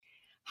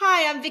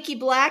Hi, I'm Vicki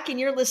Black, and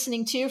you're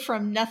listening to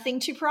From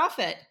Nothing to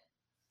Profit.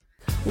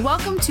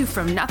 Welcome to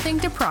From Nothing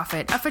to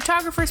Profit, a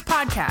photographer's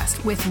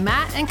podcast with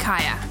Matt and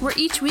Kaya, where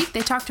each week they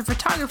talk to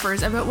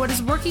photographers about what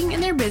is working in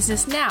their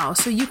business now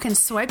so you can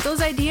swipe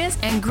those ideas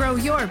and grow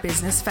your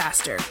business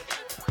faster.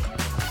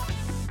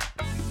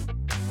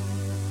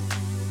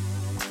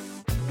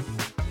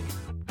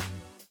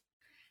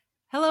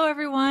 Hello,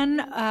 everyone.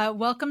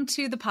 Welcome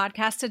to the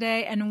podcast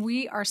today, and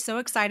we are so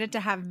excited to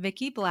have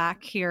Vicki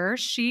Black here.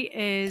 She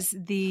is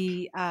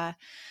the I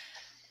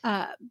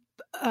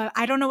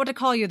don't know what to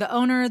call you, the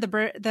owner,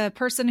 the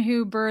person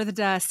who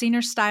birthed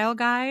Senior Style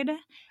Guide,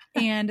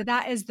 and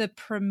that is the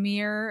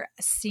premier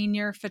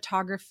senior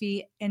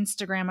photography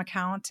Instagram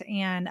account.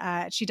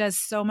 And she does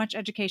so much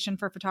education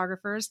for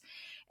photographers.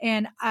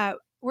 And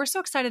we're so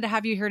excited to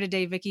have you here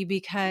today, Vicki,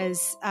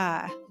 because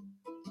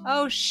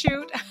oh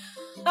shoot.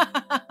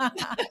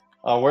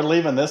 Oh, we're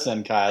leaving this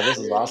in, Kaya. This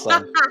is awesome.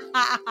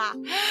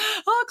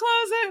 I'll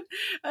close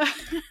it.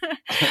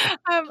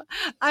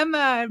 I'm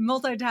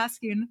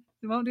multitasking.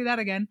 I won't do that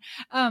again.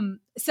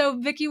 So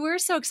Vicki, we're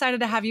so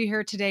excited to have you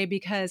here today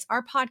because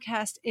our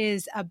podcast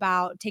is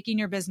about taking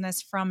your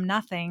business from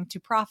nothing to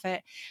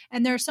profit.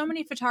 And there are so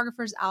many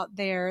photographers out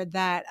there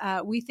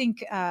that we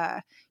think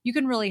you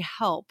can really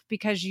help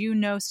because you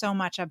know so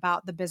much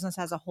about the business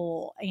as a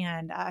whole.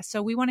 And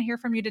so we want to hear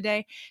from you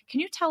today.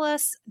 Can you tell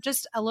us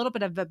just a little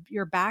bit of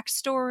your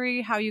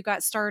backstory, how you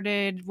got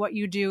started, what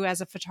you do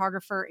as a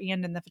photographer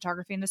and in the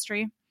photography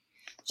industry?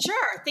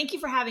 Sure. Thank you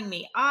for having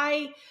me.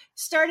 I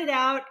started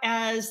out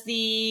as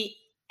the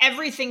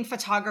everything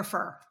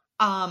photographer.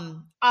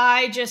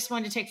 I just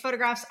wanted to take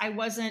photographs. I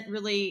was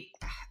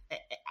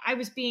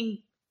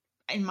being,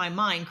 in my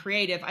mind,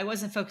 creative. I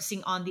wasn't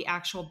focusing on the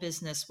actual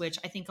business, which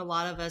I think a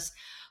lot of us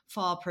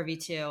fall privy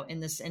to in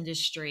this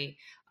industry.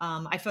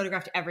 I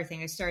photographed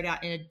everything. I started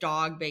out in a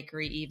dog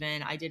bakery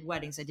even. I did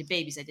weddings, I did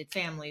babies, I did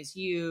families,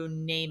 you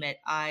name it.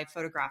 I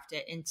photographed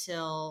it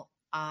until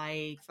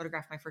I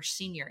photographed my first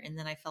senior, and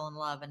then I fell in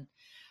love. And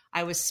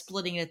I was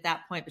splitting at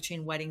that point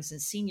between weddings and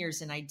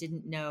seniors, and I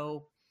didn't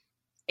know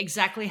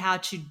exactly how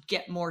to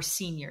get more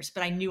seniors,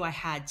 but I knew I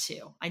had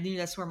to. I knew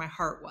that's where my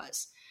heart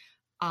was.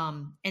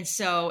 And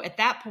so at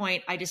that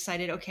point, I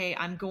decided, okay,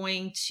 I'm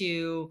going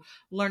to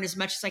learn as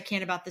much as I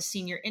can about the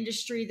senior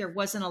industry. There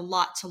wasn't a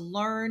lot to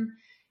learn.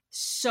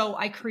 So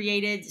I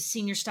created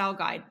Senior Style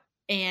Guide.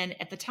 And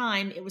at the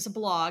time, it was a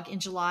blog. In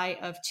July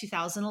of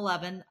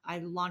 2011, I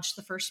launched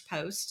the first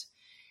post.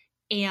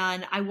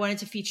 And I wanted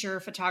to feature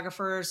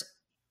photographers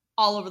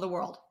all over the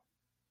world,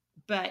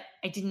 but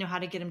I didn't know how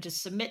to get them to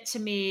submit to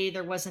me.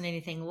 There wasn't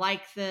anything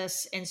like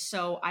this. And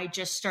so I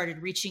just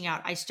started reaching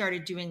out. I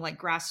started doing like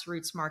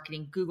grassroots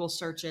marketing, Google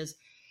searches,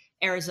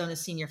 Arizona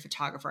senior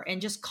photographer, and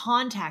just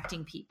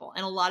contacting people.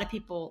 And a lot of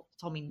people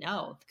told me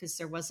no, because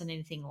there wasn't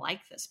anything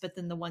like this. But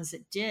then the ones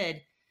that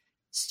did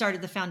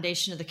started the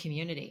foundation of the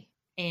community.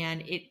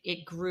 And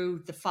it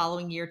grew the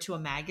following year to a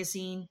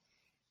magazine.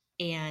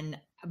 And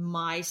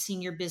my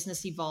senior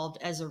business evolved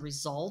as a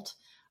result.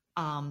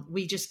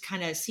 We just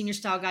kind of Senior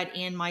Style Guide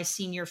and my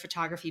senior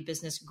photography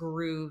business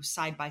grew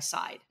side by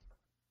side.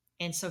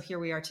 And so here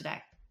we are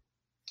today.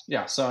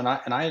 Yeah. So,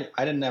 I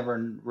didn't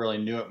never really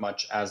knew it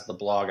much as the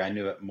blog. I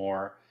knew it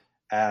more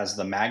as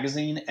the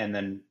magazine, and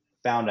then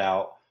found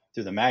out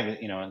through the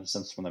magazine, in a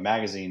sense from the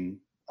magazine,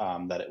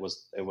 that it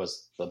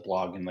was the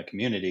blog in the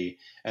community.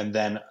 And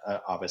then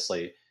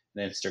obviously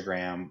an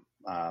Instagram,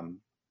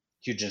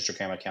 huge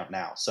Instagram account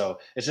now. So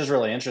it's just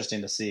really interesting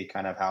to see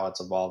kind of how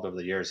it's evolved over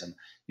the years. And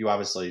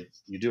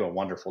you do a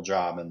wonderful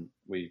job. And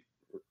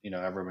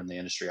everyone in the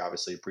industry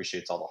obviously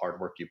appreciates all the hard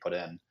work you put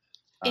in.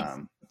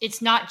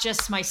 It's not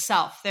just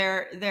myself.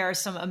 There are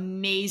some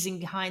amazing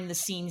behind the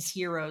scenes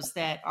heroes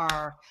that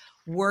are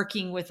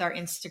working with our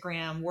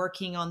Instagram,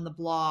 working on the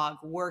blog,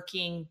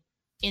 working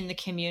in the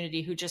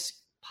community, who just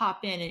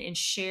pop in and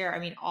share. I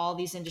mean, all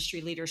these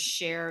industry leaders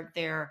share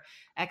their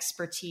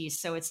expertise.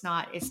 So it's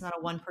not a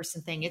one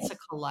person thing. It's a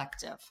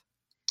collective.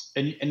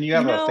 And you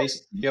have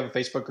you have a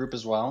Facebook group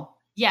as well?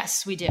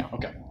 Yes, we do.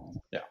 Okay.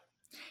 Yeah.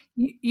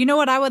 You know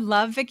what I would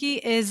love, Vicki,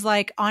 is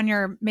like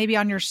maybe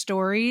on your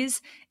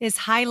stories is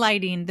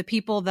highlighting the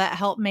people that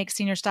help make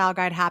Senior Style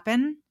Guide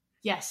happen.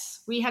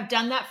 Yes, we have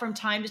done that from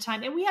time to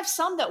time. And we have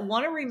some that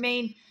want to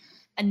remain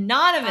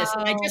anonymous.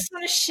 And I just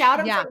want to shout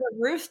them from the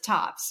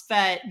rooftops,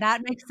 but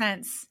that makes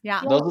sense.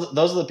 Yeah.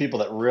 Those are the people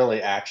that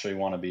really actually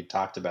want to be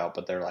talked about,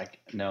 but they're like,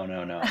 no,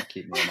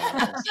 keep me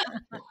anonymous.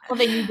 Well,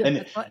 they need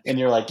to. And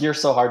you're like, you're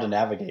so hard to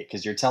navigate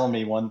because you're telling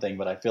me one thing,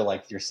 but I feel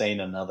like you're saying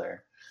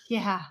another.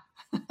 Yeah.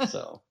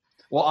 So,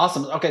 well,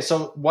 awesome. Okay.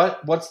 So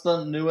what's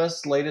the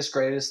newest, latest,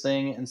 greatest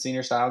thing in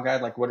Senior Style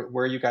Guide? Like where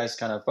are you guys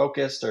kind of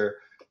focused, or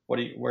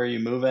where are you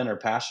moving or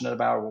passionate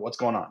about, or what's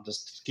going on?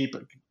 Just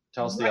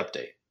tell us the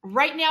update.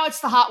 Right now,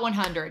 it's the Hot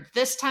 100.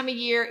 This time of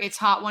year, it's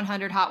Hot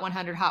 100, Hot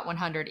 100, Hot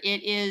 100.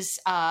 It is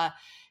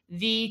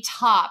the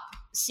top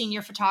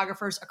senior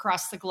photographers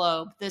across the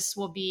globe. This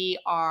will be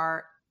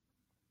our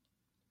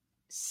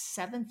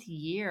 7th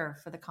year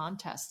for the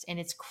contest, and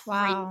it's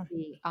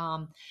crazy.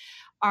 Wow.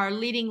 our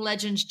Leading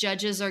Legends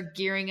judges are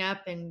gearing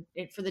up and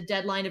for the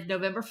deadline of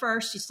November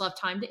 1st. You still have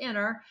time to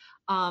enter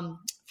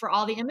for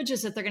all the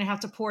images that they're going to have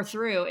to pour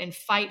through and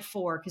fight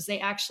for, because they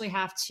actually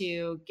have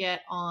to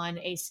get on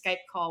a Skype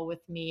call with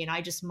me and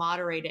I just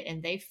moderate it,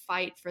 and they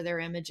fight for their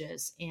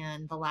images.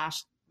 And the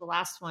last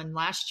one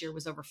last year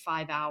was over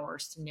 5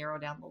 hours to narrow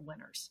down the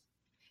winners.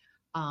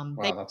 Wow,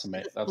 that's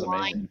amazing. That's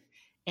amazing.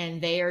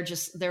 And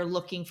they're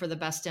looking for the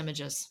best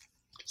images.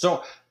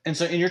 So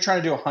you're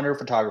trying to do 100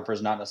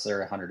 photographers, not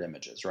necessarily 100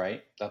 images,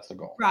 right? That's the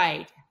goal.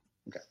 Right.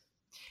 Okay.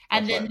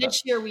 And then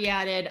this year we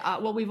added,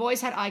 we've always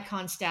had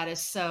icon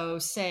status. So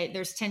say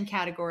there's 10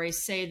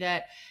 categories. Say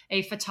that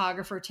a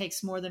photographer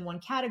takes more than one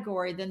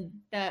category, then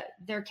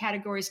their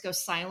categories go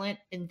silent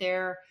and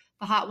they're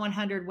the Hot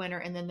 100 winner,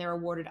 and then they're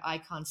awarded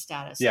icon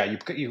status. Yeah,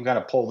 you got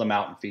to pull them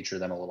out and feature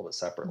them a little bit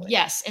separately.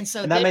 Yes, and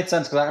that made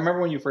sense, because I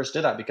remember when you first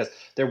did that, because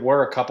there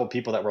were a couple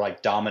people that were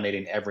like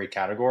dominating every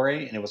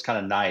category, and it was kind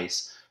of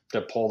nice to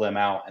pull them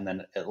out, and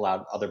then it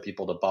allowed other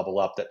people to bubble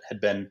up that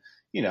had been,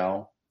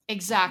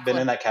 exactly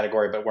been in that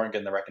category but weren't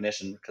getting the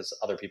recognition because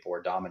other people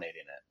were dominating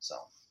it. So.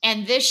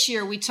 And this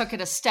year we took it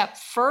a step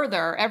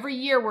further. Every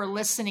year we're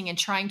listening and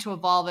trying to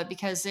evolve it,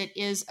 because it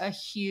is a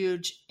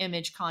huge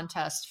image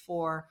contest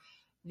for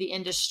the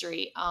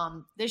industry.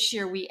 This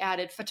year we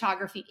added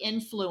photography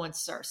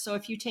influencer. So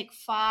if you take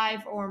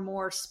 5 or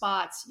more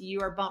spots,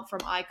 you are bumped from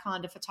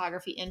icon to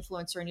photography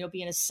influencer, and you'll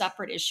be in a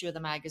separate issue of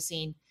the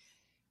magazine.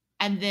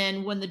 And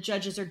then when the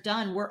judges are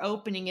done, we're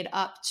opening it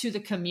up to the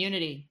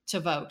community to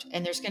vote.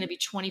 And there's going to be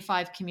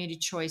 25 Community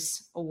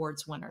Choice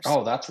Awards winners.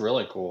 Oh, that's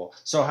really cool.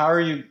 So how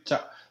are you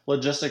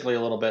logistically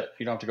a little bit,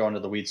 you don't have to go into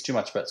the weeds too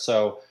much, but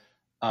so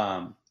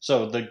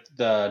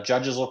the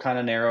judges will kind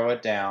of narrow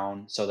it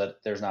down so that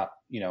there's not,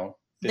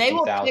 they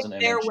will pick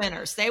their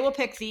winners. They will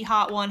pick the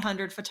Hot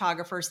 100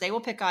 photographers. They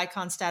will pick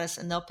icon status,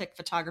 and they'll pick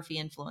photography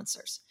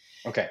influencers.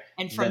 Okay.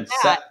 And from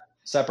that,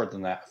 separate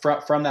than that,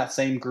 from that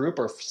same group,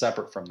 or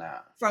separate from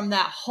that? From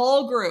that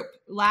whole group.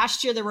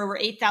 Last year, there were over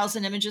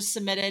 8,000 images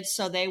submitted.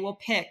 So they will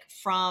pick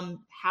from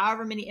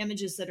however many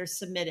images that are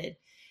submitted.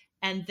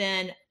 And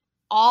then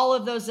all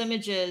of those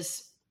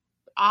images,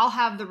 I'll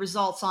have the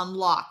results on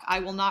lock. I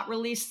will not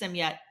release them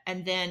yet.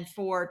 And then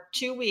for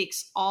 2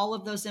 weeks, all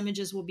of those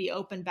images will be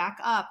opened back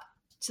up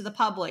to the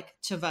public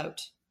to vote.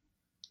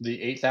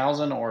 The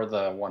 8,000 or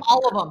the 100?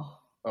 All of them.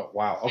 Oh,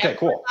 wow. Okay,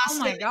 cool. Oh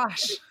my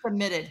gosh.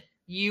 Submitted.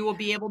 You will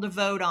be able to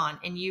vote on,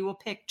 and you will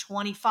pick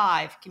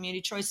 25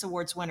 Community Choice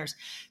Awards winners.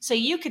 So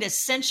you could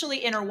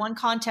essentially enter one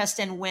contest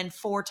and win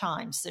 4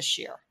 times this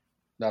year.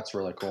 That's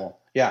really cool.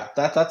 Yeah,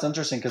 that's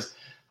interesting, because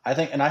I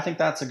think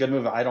that's a good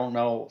move. I don't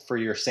know for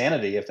your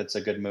sanity if it's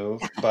a good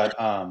move, but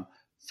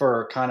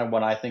for kind of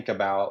when I think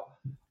about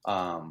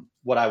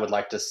what I would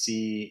like to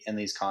see in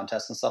these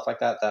contests and stuff like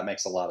that, that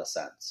makes a lot of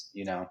sense,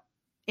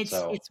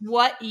 It's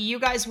what you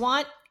guys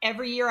want.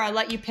 Every year I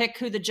let you pick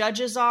who the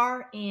judges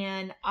are,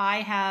 and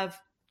I have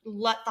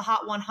let the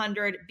Hot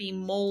 100 be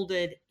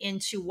molded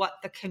into what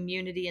the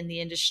community and the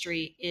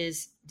industry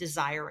is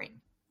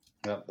desiring.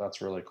 Yep,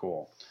 that's really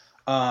cool.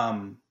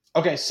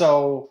 Okay,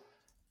 so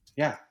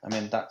yeah,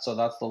 that's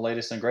the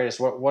latest and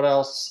greatest. What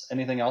else?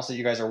 Anything else that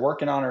you guys are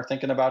working on or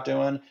thinking about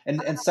doing?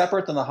 And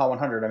separate than the Hot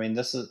 100,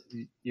 this is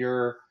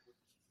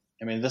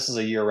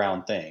a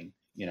year-round thing,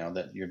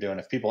 that you're doing.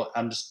 If people,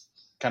 I'm just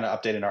kind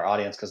of updating our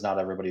audience, because not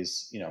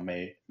everybody's,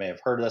 may have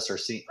heard of this or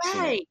seen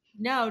it.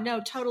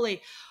 No,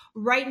 totally.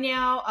 Right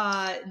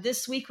now,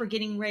 this week, we're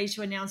getting ready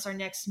to announce our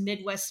next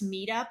Midwest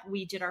meetup.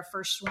 We did our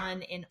first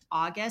one in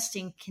August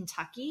in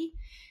Kentucky,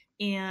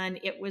 and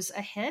it was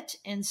a hit.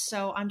 And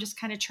so I'm just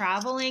kind of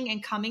traveling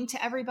and coming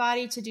to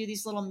everybody to do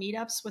these little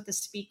meetups with a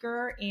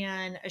speaker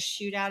and a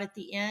shootout at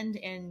the end.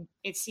 And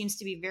it seems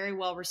to be very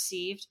well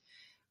received.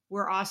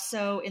 We're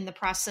also in the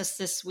process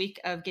this week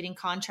of getting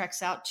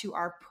contracts out to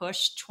our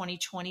Push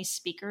 2020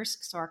 speakers.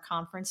 So our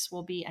conference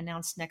will be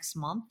announced next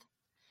month,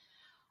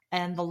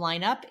 and the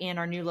lineup and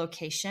our new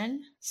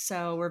location.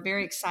 So we're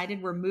very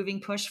excited. We're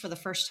moving Push for the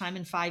first time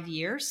in 5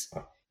 years.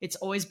 It's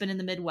always been in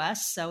the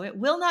Midwest, so it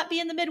will not be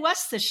in the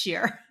Midwest this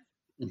year.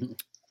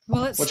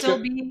 Will it still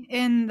be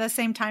in the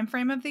same time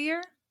frame of the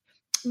year?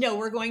 No,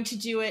 we're going to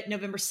do it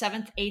November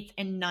 7th, 8th,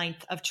 and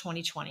 9th of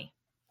 2020.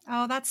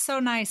 Oh, that's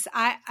so nice.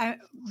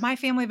 My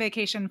family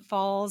vacation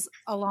falls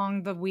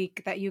along the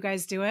week that you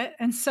guys do it.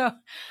 And so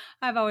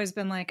I've always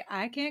been like,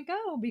 I can't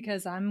go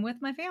because I'm with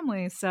my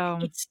family. So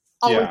it's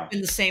always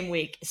been the same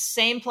week,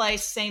 same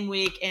place, same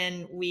week.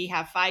 And we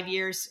have 5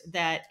 years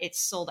that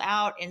it's sold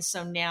out. And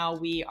so now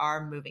we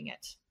are moving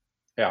it.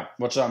 Yeah.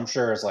 Which I'm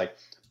sure is like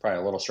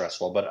probably a little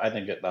stressful, but I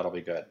think that'll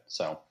be good.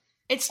 So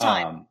it's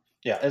time.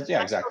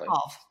 Exactly.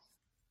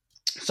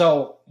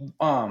 So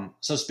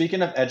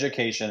speaking of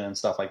education and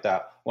stuff like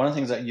that, one of the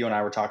things that you and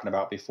I were talking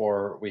about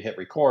before we hit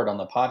record on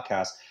the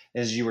podcast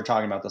is you were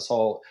talking about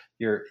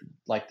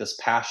this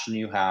passion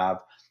you have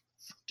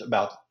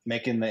about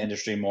making the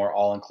industry more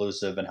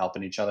all-inclusive and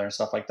helping each other and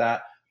stuff like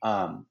that.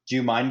 Do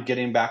you mind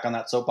getting back on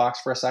that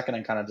soapbox for a second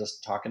and kind of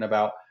just talking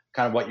about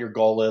kind of what your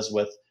goal is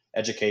with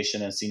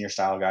education and senior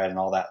style guide and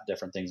all that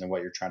different things and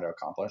what you're trying to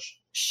accomplish?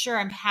 Sure,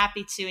 I'm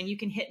happy to. And you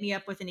can hit me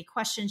up with any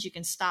questions. You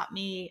can stop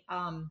me.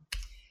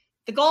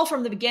 The goal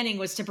from the beginning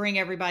was to bring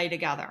everybody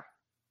together.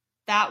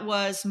 That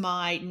was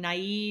my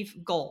naive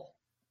goal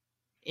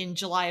in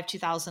July of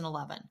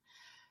 2011.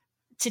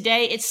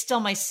 Today, it's still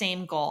my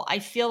same goal. I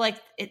feel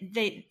like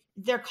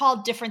they're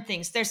called different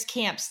things. There's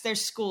camps,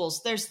 there's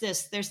schools, there's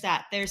this, there's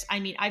that.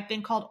 I've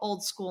been called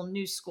old school,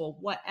 new school,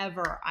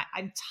 whatever.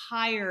 I'm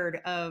tired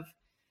of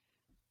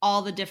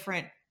all the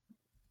different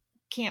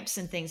camps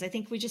and things. I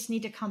think we just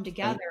need to come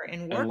together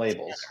and work labels.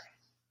 together.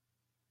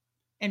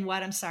 And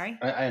what? I'm sorry?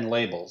 And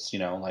labels,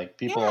 like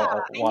people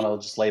want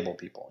to just label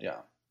people. Yeah.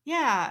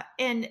 Yeah.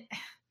 And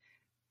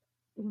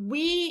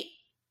we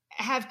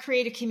have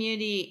created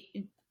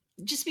community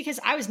just because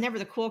I was never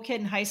the cool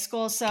kid in high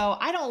school. So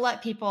I don't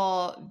let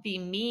people be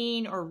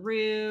mean or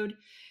rude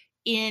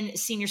in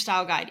Senior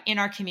Style Guide in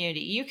our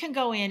community. You can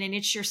go in and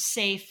it's your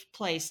safe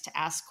place to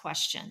ask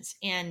questions.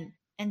 And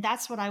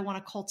that's what I want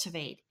to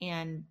cultivate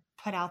and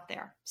put out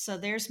there. So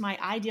there's my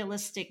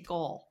idealistic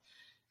goal.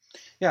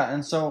 Yeah.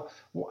 And so,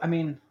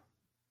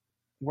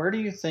 where do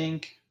you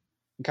think,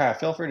 okay,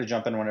 feel free to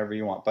jump in whenever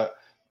you want, but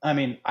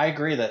I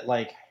agree that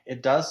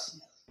it does,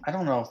 I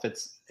don't know if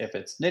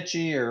it's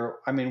niche-y or,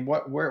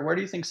 where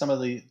do you think some of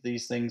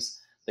these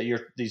things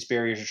that these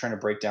barriers you're trying to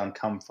break down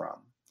come from?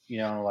 I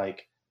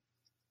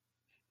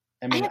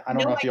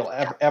don't know if you'll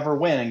ever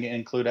win and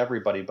include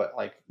everybody, but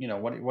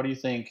what do you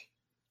think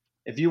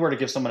if you were to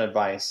give someone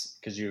advice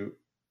because you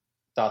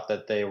thought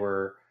that they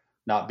were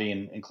not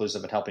being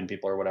inclusive and helping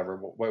people or whatever,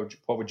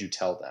 what would you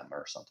tell them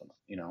or something?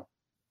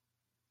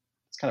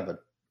 It's kind of a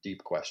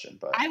deep question,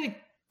 but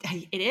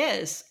it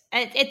is.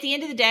 At the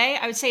end of the day,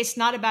 I would say it's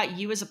not about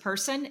you as a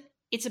person.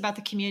 It's about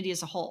the community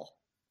as a whole.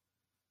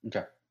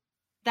 Okay.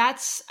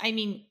 That's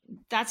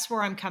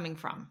where I'm coming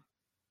from.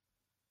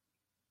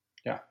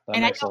 Yeah.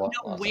 And I don't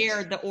know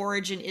where the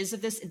origin is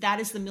of this. That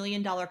is the $1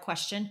 million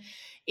question.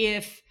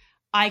 If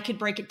I could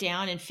break it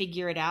down and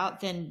figure it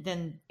out,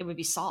 then it would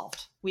be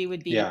solved. We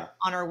would be on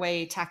our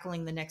way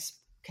tackling the next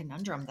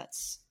conundrum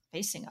that's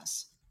facing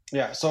us.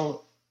 Yeah.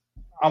 So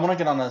I want to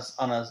get on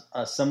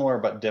a similar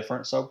but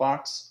different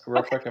soapbox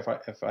real quick,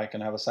 if I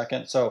can have a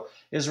second. So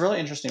it's really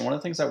interesting. One of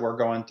the things that we're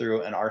going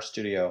through in our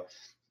studio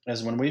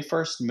is when we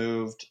first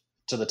moved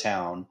to the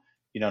town,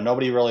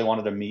 nobody really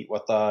wanted to meet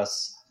with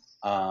us.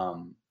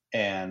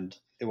 And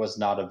it was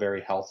not a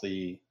very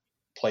healthy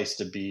place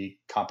to be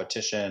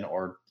competition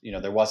or,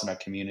 there wasn't a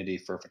community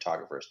for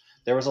photographers.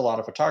 There was a lot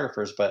of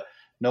photographers, but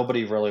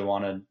nobody really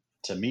wanted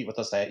to meet with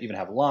us, to even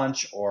have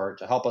lunch or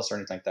to help us or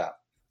anything like that.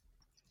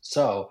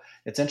 So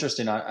it's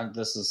interesting.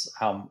 This is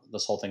how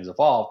this whole thing's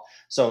evolved.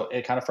 So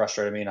it kind of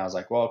frustrated me. And I was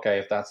like, well, okay,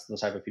 if that's the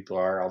type of people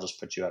are, I'll just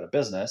put you out of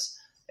business.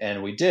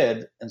 And we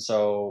did. And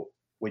so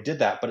we did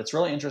that. But it's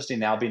really interesting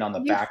now being on the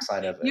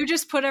backside of it. You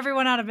just put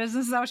everyone out of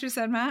business. Is that what you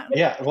said, Matt?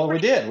 Yeah, well, we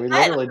did. We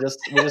literally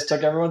just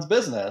took everyone's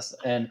business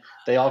and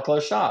they all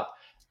closed shop.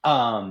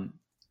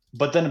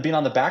 But then being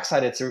on the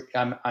backside,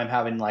 I'm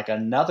having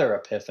another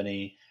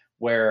epiphany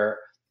where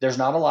there's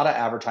not a lot of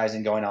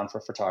advertising going on for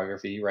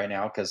photography right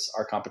now because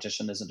our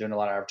competition isn't doing a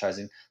lot of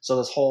advertising. So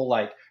this whole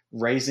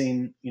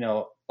raising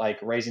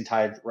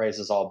tide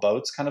raises all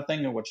boats kind of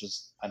thing, which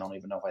is, I don't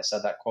even know if I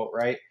said that quote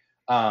right.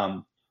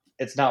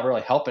 It's not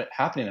really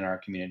happening in our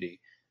community,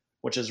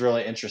 which is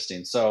really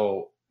interesting.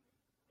 So,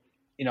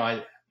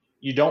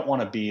 you don't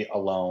want to be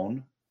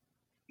alone,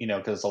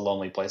 because it's a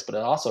lonely place, but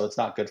it's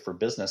not good for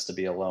business to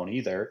be alone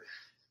either.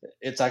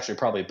 It's actually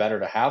probably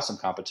better to have some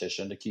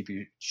competition to keep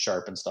you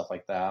sharp and stuff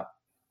like that.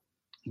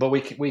 But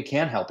we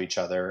can help each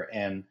other.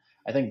 And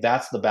I think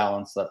that's the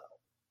balance that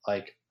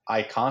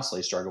I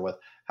constantly struggle with.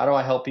 How do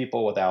I help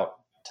people without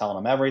telling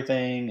them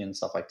everything and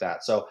stuff like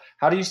that? So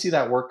how do you see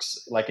that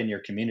works in your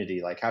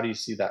community? How do you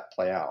see that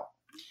play out?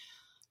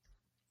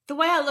 The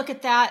way I look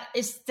at that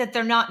is that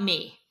they're not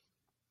me.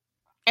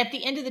 At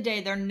the end of the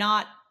day, they're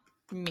not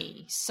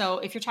me. So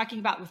if you're talking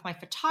about with my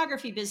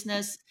photography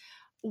business,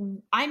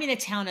 I'm in a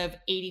town of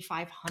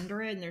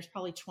 8,500 and there's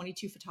probably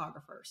 22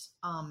 photographers.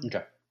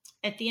 Okay.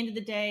 At the end of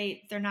the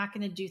day, they're not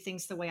going to do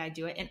things the way I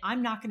do it. And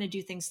I'm not going to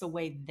do things the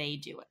way they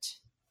do it.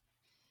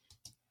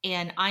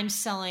 And I'm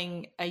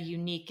selling a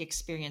unique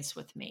experience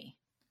with me.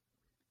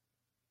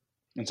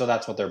 And so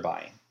that's what they're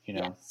buying,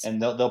 Yes. And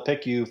they'll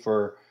pick you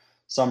for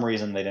some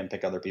reason they didn't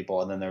pick other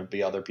people. And then there'll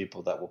be other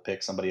people that will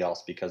pick somebody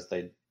else because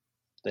they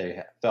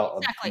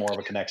felt more of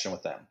a connection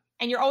with them.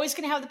 And you're always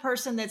going to have the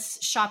person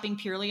that's shopping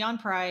purely on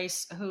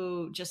price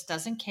who just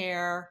doesn't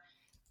care.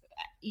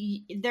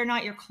 They're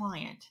not your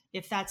client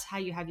if that's how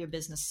you have your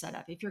business set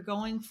up. If you're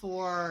going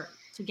to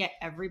get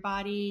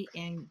everybody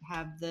and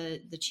have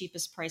the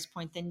cheapest price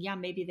point, then yeah,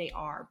 maybe they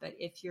are. But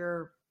if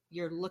you're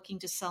looking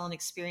to sell an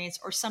experience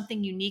or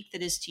something unique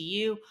that is to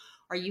you,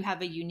 or you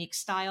have a unique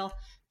style,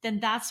 then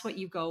that's what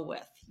you go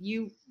with.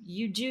 You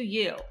do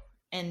you,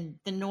 and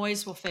the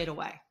noise will fade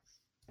away.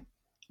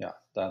 Yeah,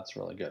 that's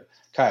really good.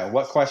 Kaya,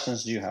 what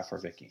questions do you have for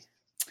Vicki?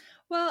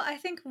 Well, I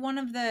think one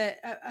of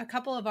a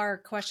couple of our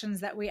questions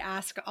that we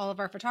ask all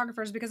of our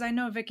photographers, because I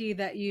know, Vicki,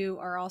 that you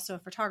are also a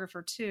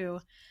photographer too.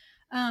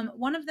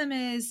 One of them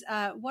is,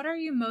 what are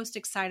you most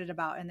excited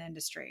about in the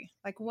industry?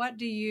 Like, what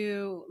do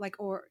you like,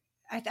 or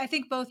I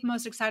think both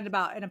most excited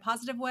about in a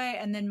positive way,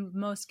 and then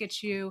most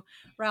gets you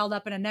riled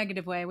up in a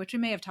negative way, which we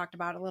may have talked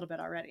about a little bit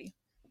already.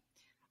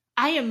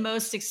 I am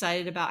most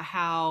excited about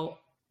how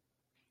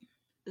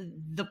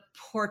the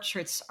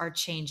portraits are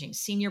changing.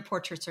 Senior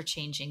portraits are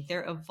changing.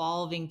 They're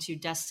evolving to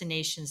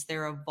destinations.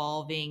 They're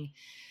evolving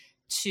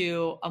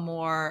to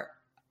a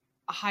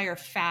higher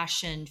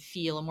fashion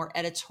feel, a more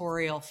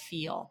editorial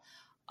feel.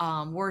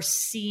 We're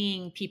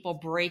seeing people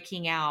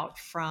breaking out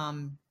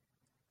from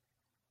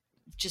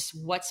just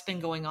what's been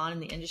going on in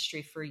the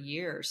industry for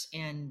years,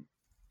 and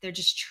they're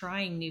just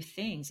trying new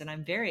things. And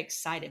I'm very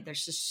excited.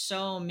 There's just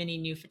so many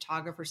new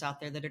photographers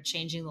out there that are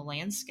changing the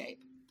landscape.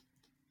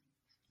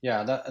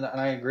 Yeah, and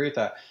I agree with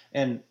that.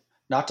 And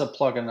not to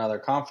plug another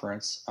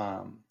conference,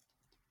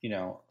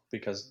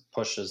 because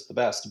Push is the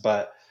best.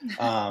 But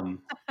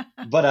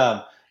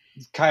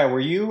Kaya, were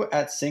you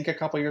at Sync a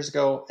couple years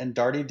ago? And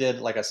Darty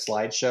did like a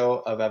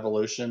slideshow of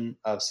evolution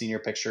of senior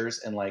pictures,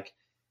 and like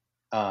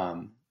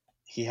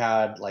he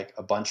had like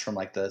a bunch from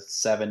like the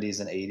 70s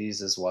and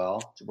 80s as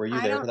well. Were you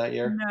there for that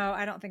year? No,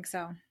 I don't think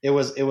so. It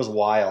was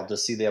wild to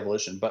see the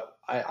evolution. But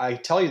I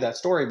tell you that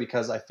story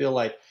because I feel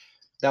like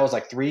that was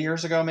like 3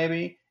 years ago,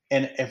 maybe.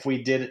 And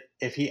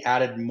if he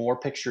added more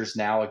pictures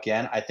now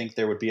again, I think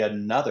there would be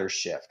another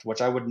shift,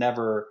 which I would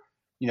never,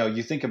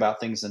 you think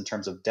about things in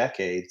terms of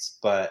decades,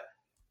 but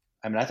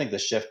I mean, I think the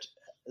shift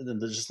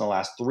just in the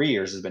last 3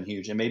 years has been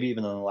huge. And maybe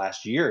even in the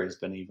last year has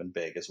been even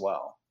big as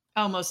well.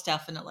 Oh, most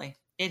definitely.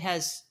 It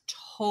has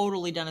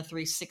totally done a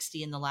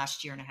 360 in the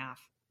last year and a half.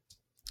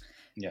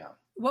 Yeah.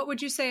 What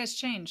would you say has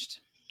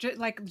changed?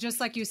 Just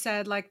like you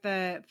said, like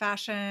the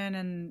fashion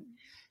and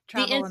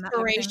travel, the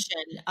inspiration.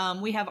 And that kind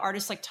of we have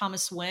artists like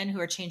Thomas Wynn who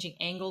are changing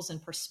angles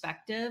and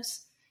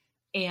perspectives,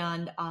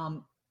 and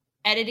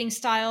editing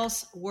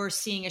styles. We're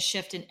seeing a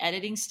shift in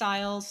editing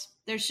styles.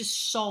 There's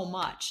just so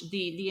much.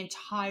 The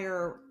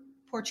entire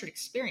portrait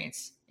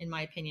experience, in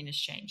my opinion, has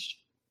changed.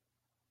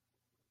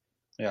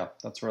 Yeah,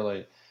 that's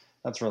really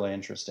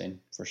interesting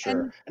for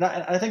sure. And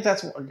I think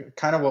that's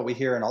kind of what we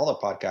hear in all the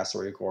podcasts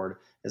we record,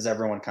 is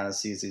everyone kind of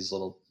sees these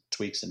little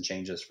tweaks and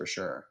changes for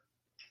sure.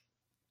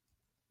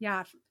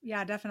 Yeah,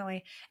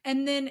 definitely.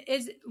 And then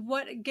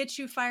what gets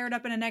you fired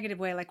up in a negative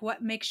way? Like,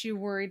 what makes you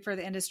worried for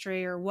the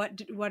industry, or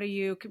what are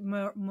you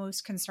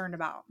most concerned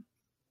about?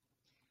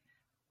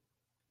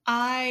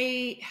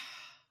 I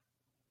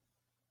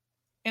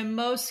am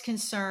most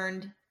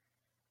concerned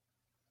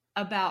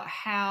about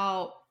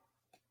how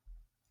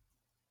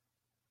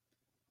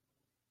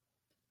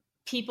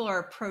people are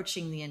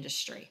approaching the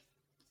industry.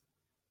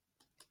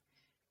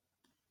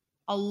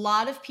 A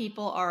lot of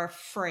people are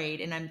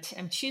afraid, and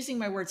I'm choosing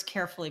my words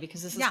carefully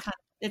because this is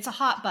it's a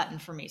hot button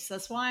for me. So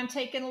that's why I'm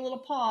taking a little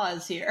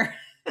pause here.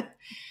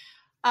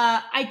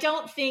 I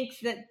don't think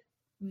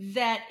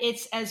that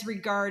it's as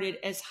regarded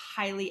as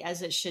highly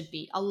as it should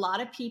be. A lot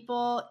of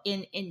people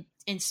in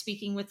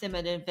speaking with them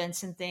at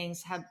events and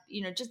things have,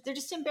 they're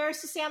just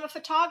embarrassed to say I'm a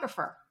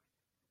photographer.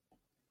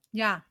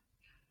 Yeah.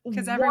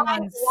 Because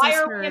everyone's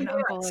sister and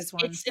uncle is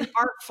one. It's an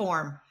art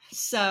form.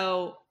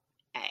 So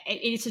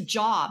it's a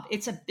job,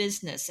 it's a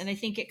business. And I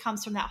think it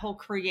comes from that whole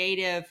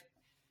creative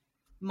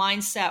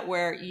mindset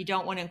where you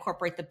don't want to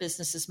incorporate the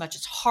business as much.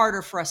 It's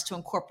harder for us to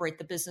incorporate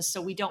the business.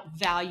 So we don't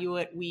value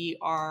it.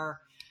 We're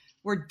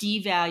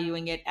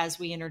devaluing it as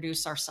we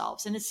introduce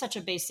ourselves. And it's such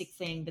a basic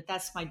thing, but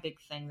that's my big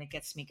thing that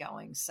gets me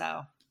going.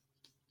 So.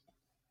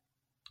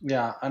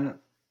 Yeah. And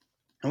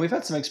we've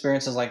had some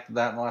experiences like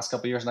that in the last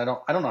couple of years, and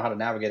I don't know how to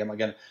navigate them.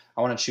 Again,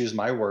 I want to choose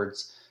my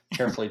words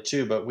carefully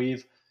too, but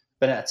we've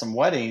been at some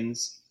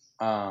weddings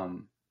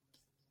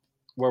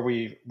where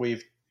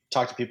we've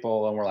talked to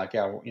people and we're like,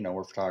 yeah,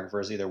 we're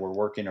photographers. Either we're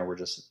working or we're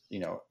just,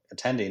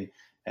 attending.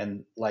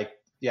 And like,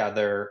 yeah,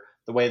 the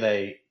way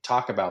they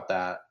talk about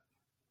that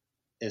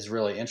is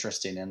really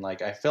interesting. And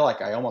like, I feel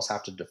like I almost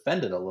have to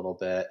defend it a little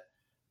bit.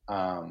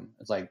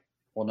 It's like,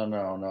 well,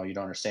 no, you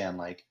don't understand.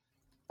 Like,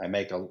 I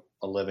make a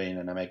living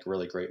and I make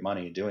really great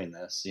money doing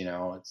this.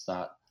 It's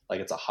not like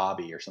it's a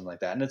hobby or something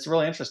like that. And it's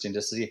really interesting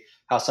to see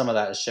how some of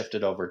that has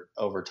shifted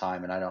over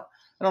time. And I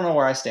don't know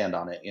where I stand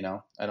on it.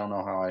 I don't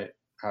know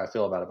how I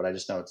feel about it, but I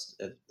just know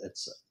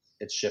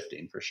it's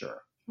shifting for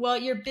sure. Well,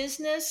 your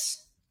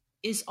business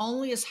is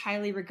only as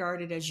highly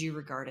regarded as you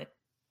regard it.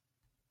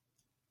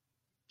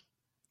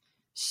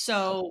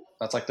 So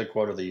that's like the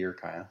quote of the year,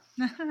 Kaya.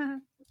 Well,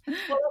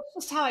 that's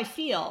just how I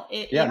feel.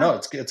 No,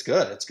 it's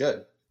good. It's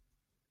good.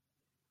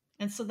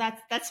 And so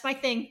that's my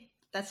thing.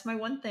 That's my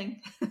one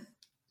thing.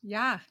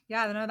 Yeah.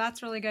 No,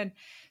 that's really good.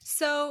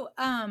 So,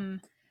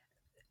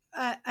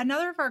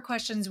 another of our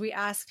questions we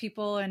ask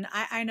people, and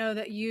I know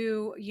that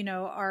you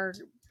are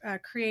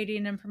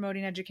creating and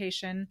promoting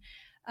education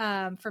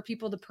for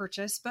people to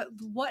purchase, but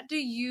what do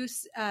you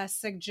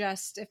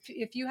suggest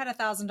if you had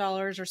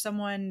 $1,000 or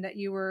someone that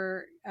you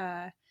were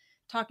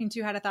talking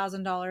to had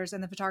 $1,000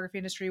 in the photography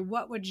industry,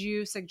 what would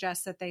you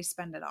suggest that they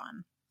spend it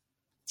on?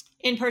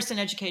 In-person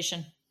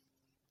education.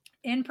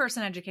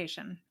 In-person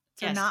education.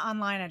 So Yes. not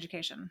online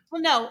education.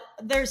 Well, no,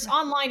 there's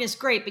online is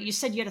great, but you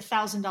said you had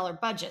 $1,000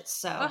 budget.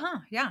 So,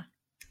 Yeah.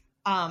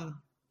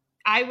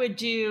 I would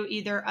do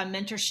either a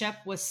mentorship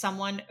with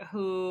someone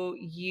who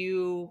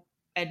you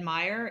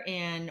admire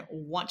and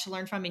want to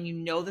learn from, and you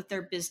know that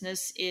their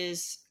business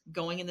is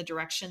going in the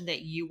direction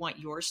that you want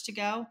yours to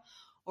go,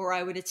 or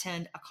I would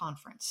attend a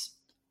conference.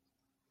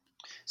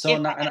 So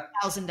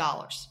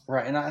 $1,000.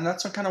 Right. And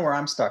that's kind of where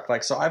I'm stuck.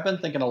 Like, so I've been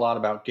thinking a lot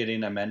about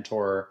getting a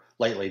mentor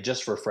lately,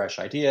 just for fresh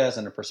ideas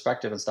and a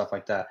perspective and stuff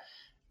like that.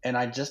 And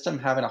I just am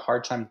having a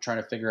hard time trying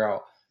to figure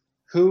out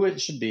who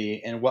it should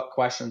be and what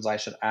questions I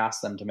should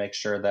ask them to make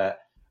sure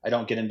that I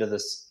don't get into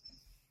this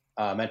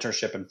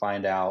mentorship and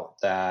find out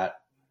that,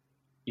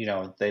 you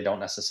know, they don't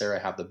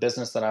necessarily have the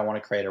business that I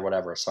want to create or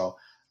whatever. So,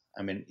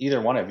 I mean,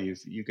 either one of you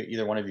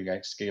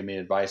guys give me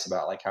advice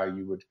about like how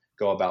you would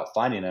go about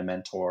finding a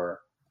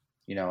mentor,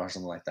 you know, or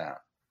something like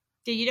that.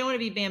 You don't want to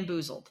be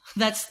bamboozled.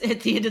 That's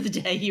at the end of the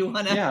day, you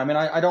want to. Yeah. I mean,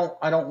 I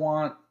don't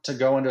want to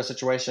go into a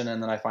situation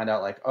and then I find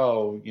out like,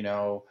 oh, you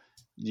know,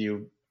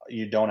 you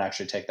don't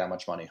actually take that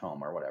much money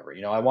home or whatever.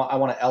 You know, I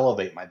want to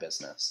elevate my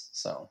business.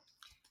 So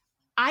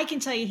I can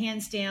tell you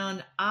hands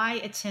down, I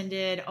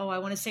attended, I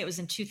want to say it was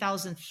in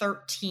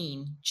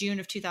 2013, June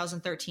of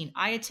 2013.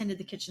 I attended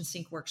the kitchen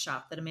sink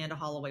workshop that Amanda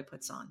Holloway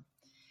puts on.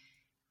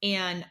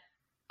 And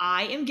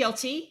I am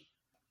guilty.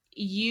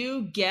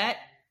 You get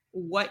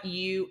what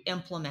you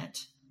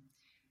implement.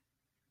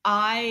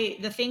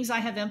 The things I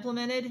have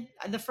implemented,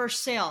 the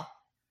first sale,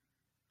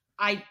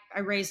 I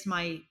raised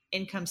my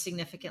income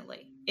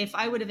significantly. If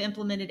I would have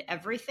implemented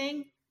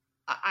everything,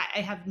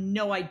 I have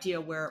no idea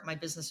where my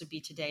business would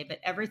be today, but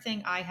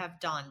everything I have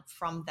done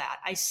from that,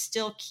 I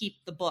still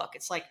keep the book.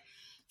 It's like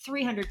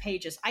 300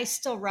 pages. I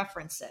still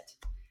reference it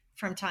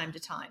from time to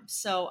time.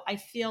 So I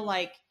feel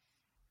like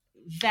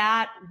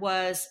that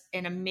was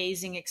an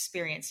amazing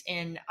experience.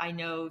 And I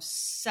know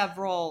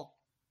several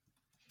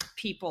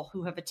people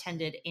who have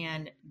attended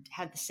and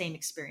had the same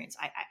experience.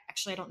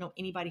 I don't know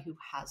anybody who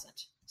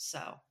hasn't.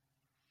 So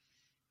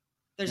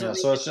there's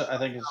I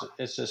think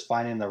it's just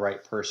finding the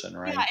right person,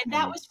 right? Yeah, and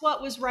that was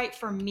what was right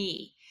for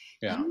me.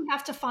 Yeah. You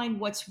have to find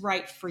what's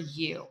right for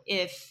you.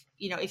 If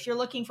you're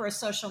looking for a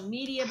social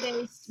media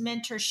based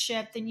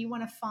mentorship, then you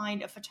want to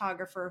find a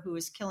photographer who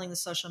is killing the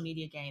social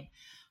media game,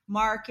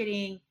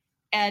 marketing,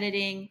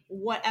 editing,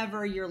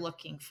 whatever you're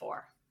looking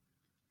for.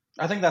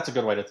 I think that's a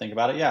good way to think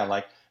about it. Yeah,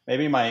 like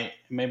maybe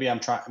I'm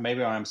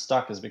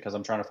stuck is because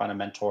I'm trying to find a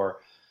mentor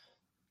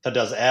that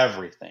does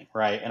everything,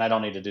 right? And I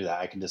don't need to do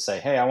that. I can just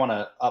say, hey, I want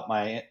to up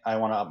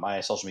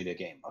my social media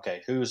game.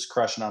 Okay, who's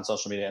crushing on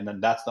social media? And then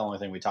that's the only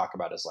thing we talk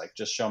about is like,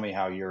 just show me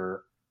how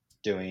you're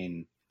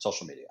doing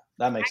social media.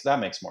 That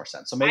makes more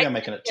sense. So maybe I'm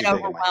making it too big.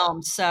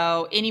 Overwhelmed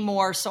so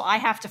anymore. So I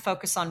have to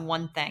focus on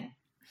one thing.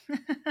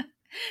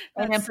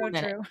 That's so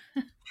true.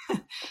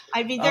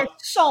 I mean, there's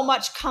so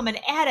much coming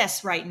at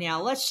us right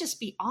now. Let's just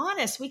be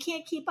honest. We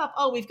can't keep up.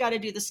 Oh, we've got to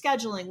do the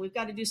scheduling. We've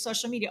got to do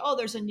social media. Oh,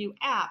 there's a new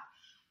app.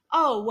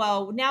 Oh,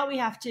 well, now we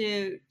have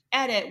to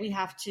edit. We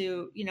have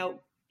to,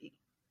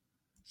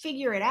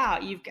 figure it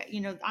out. You've got,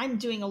 I'm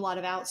doing a lot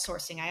of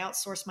outsourcing. I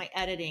outsource my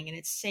editing and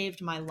it's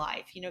saved my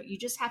life. You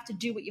just have to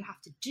do what you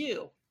have to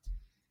do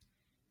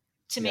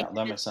to make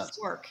that makes sense.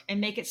 Work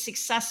and make it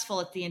successful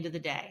at the end of the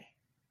day.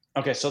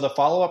 Okay. So the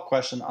follow-up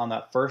question on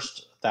that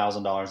first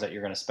 $1,000 that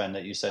you're going to spend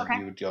that you said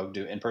you would go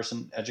do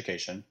in-person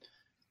education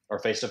or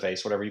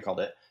face-to-face, whatever you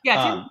called it.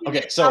 Yeah.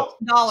 Okay. So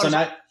now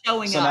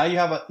you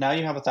have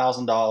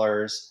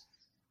 $1,000.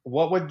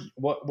 What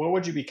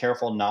would you be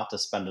careful not to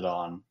spend it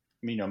on?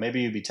 Maybe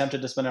you'd be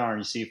tempted to spend it on, or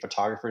you see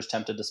photographers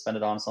tempted to spend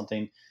it on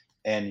something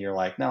and you're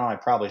like, no, I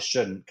probably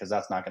shouldn't because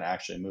that's not going to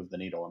actually move the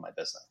needle in my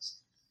business.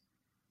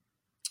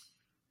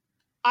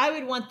 I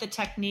would want the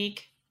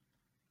technique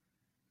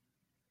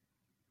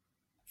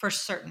for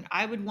certain.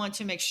 I would want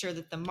to make sure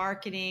that the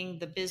marketing,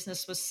 the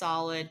business was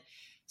solid.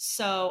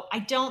 So I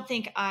don't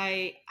think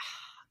I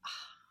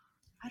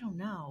don't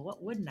know.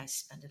 What wouldn't I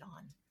spend it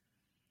on?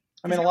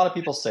 I mean, a lot of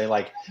people say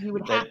like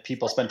that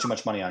people spend too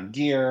much money on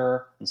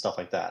gear and stuff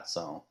like that.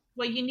 So,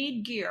 well, you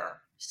need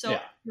gear. So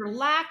if you're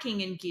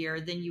lacking in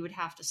gear, then you would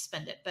have to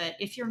spend it. But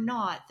if you're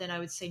not, then I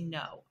would say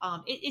no.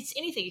 It's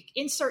anything.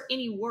 Insert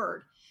any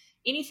word,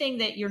 anything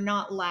that you're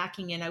not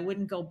lacking in. I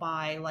wouldn't go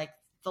buy like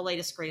the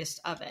latest,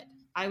 greatest of it.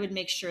 I would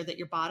make sure that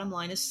your bottom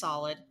line is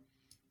solid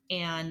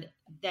and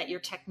that your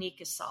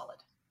technique is solid.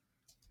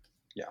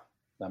 Yeah,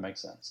 that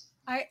makes sense.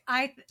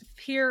 I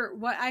hear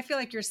what I feel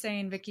like you're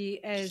saying, Vicki,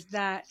 is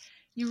that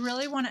you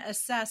really want to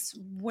assess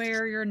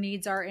where your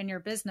needs are in your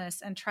business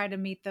and try to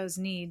meet those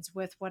needs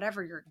with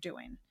whatever you're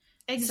doing.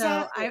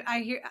 Exactly. So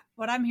I hear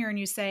what I'm hearing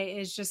you say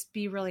is just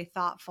be really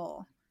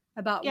thoughtful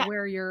about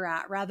where you're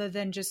at rather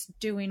than just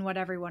doing what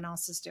everyone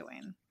else is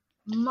doing.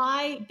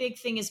 My big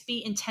thing is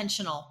be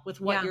intentional with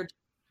what you're doing.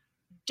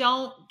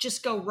 Don't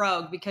just go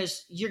rogue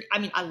because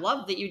I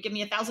love that you'd give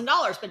me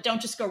 $1,000, but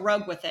don't just go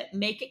rogue with it.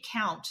 Make it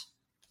count.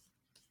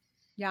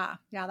 Yeah.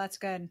 Yeah. That's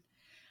good.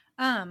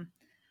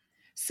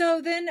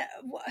 So then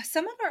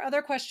some of our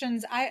other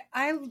questions,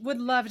 I would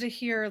love to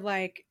hear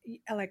like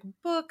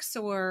books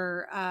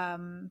or,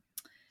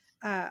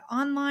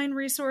 online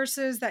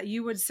resources that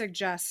you would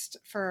suggest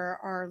for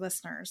our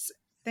listeners,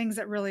 things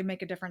that really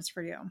make a difference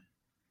for you.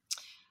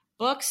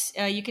 Books,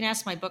 you can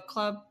ask my book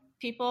club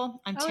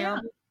people. I'm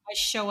terrible. Yeah. I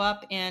show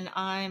up and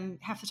I'm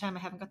half the time I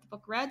haven't got the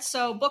book read.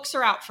 So books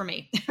are out for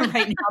me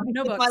right now.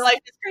 No books. My life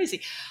is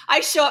crazy.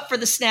 I show up for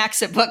the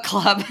snacks at book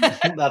club.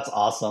 That's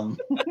awesome.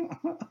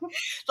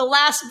 The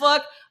last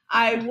book,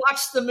 I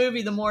watched the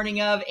movie the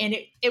morning of, and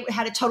it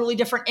had a totally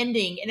different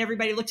ending. And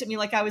everybody looked at me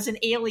like I was an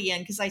alien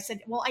because I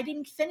said, well, I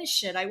didn't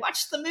finish it. I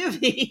watched the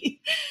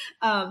movie.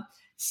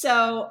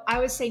 So I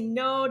would say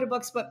no to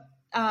books, but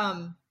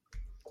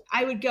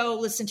I would go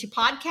listen to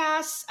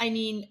podcasts. I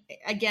mean,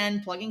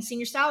 again, plugging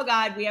Senior Style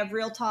Guide. We have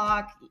Real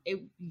Talk.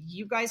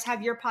 You guys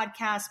have your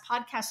podcasts.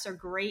 Podcasts are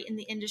great in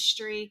the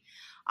industry.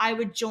 I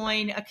would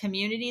join a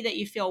community that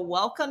you feel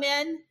welcome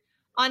in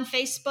on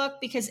Facebook,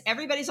 because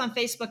everybody's on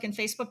Facebook and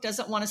Facebook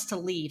doesn't want us to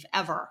leave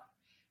ever.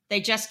 They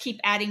just keep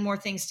adding more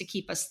things to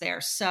keep us there.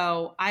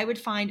 So I would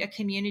find a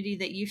community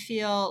that you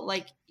feel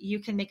like you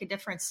can make a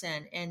difference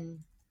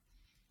in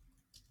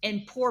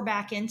and pour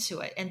back into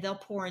it, and they'll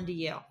pour into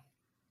you.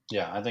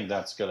 Yeah, I think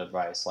that's good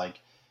advice.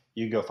 Like,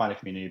 you go find a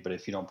community, but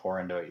if you don't pour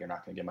into it, you're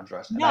not going to get much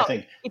rest. No, and I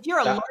think if you're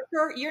a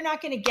lurker, you're not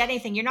going to get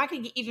anything. You're not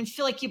going to even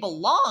feel like you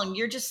belong.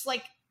 You're just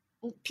like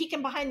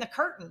peeking behind the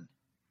curtain.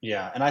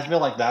 Yeah, and I feel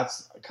like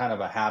that's kind of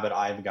a habit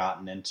I've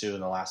gotten into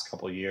in the last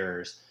couple of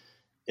years.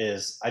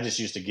 Is I just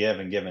used to give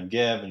and give and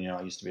give, and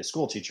I used to be a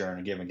school teacher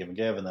and give and give and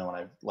give, and then when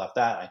I left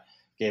that, I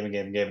gave and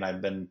gave and gave, and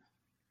I've been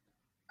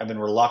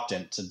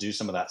reluctant to do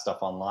some of that stuff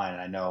online,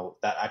 and I know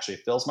that actually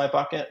fills my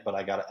bucket, but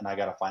I got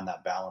to find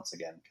that balance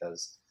again,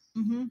 because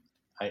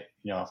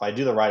if I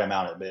do the right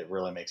amount, it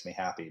really makes me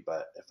happy.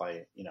 But if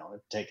I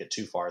take it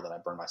too far, then I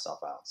burn myself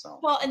out. So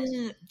and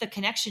then the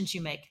connections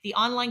you make, the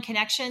online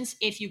connections,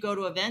 if you go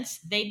to events,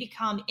 they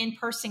become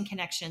in-person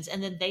connections,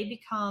 and then they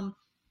become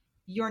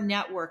your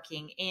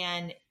networking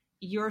and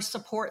your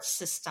support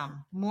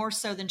system more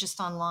so than just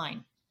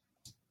online.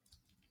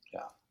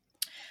 Yeah.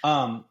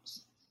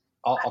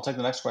 I'll take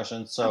the next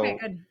question. So okay,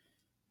 good.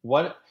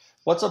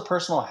 What's a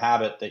personal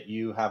habit that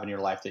you have in your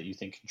life that you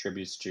think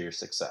contributes to your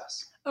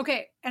success?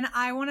 Okay. And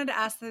I wanted to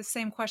ask the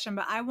same question,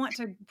 but I want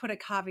to put a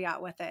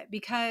caveat with it,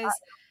 because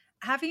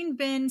having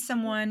been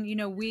someone,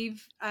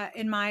 we've,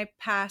 in my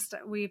past,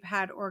 we've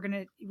had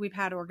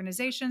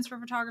organizations for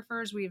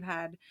photographers. We've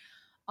had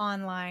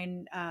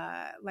online,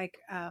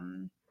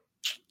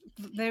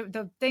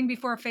 the thing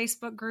before a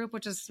Facebook group,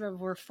 which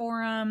were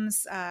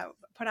forums,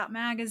 put out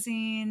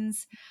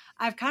magazines.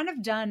 I've kind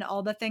of done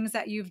all the things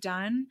that you've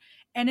done,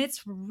 and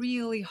it's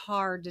really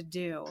hard to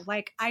do.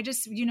 Like, I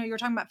just, you're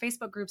talking about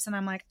Facebook groups, and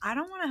I'm like, I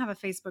don't want to have a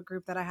Facebook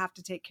group that I have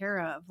to take care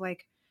of.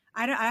 Like,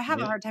 I have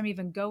a hard time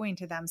even going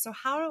to them. So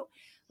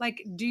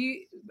do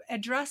you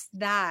address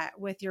that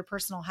with your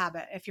personal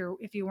habit? If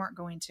you weren't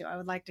going to, I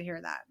would like to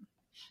hear that.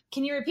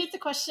 Can you repeat the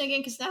question again?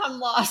 Because now I'm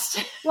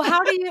lost.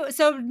 Well,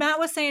 so Matt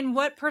was saying,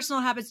 what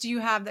personal habits do you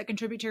have that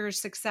contribute to your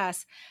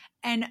success?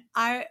 And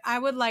I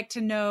would like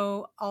to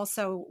know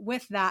also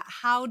with that,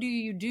 how do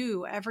you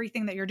do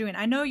everything that you're doing?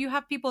 I know you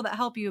have people that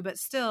help you, but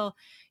still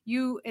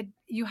you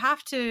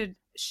have to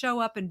show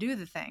up and do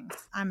the things,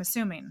 I'm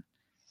assuming.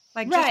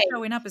 Like, just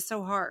showing up is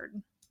so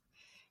hard.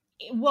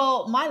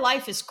 Well, my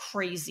life is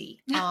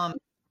crazy.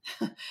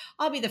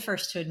 I'll be the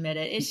first to admit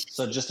it.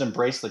 So just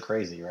embrace the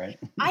crazy, right?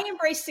 I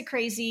embrace the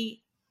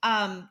crazy.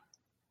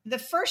 The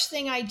first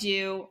thing I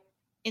do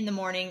in the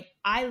morning,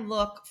 I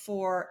look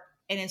for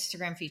an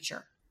Instagram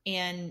feature.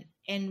 And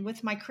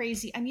with my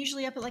crazy, I'm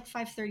usually up at like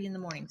 5:30 in the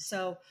morning.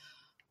 So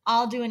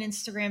I'll do an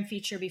Instagram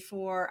feature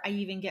before I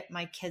even get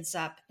my kids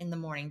up in the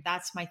morning.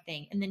 That's my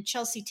thing. And then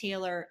Chelsea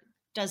Taylor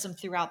does them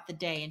throughout the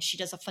day, and she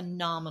does a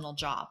phenomenal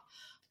job.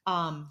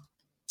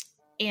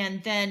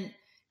 And then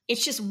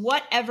it's just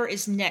whatever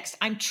is next.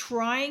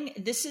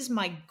 This is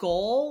my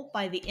goal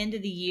by the end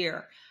of the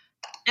year.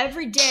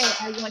 Every day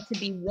I want to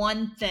be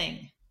one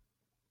thing,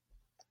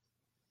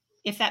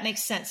 if that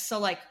makes sense. So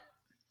like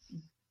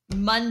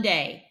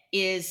Monday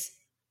is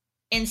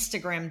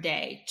Instagram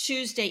day.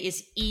 Tuesday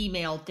is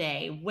email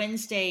day.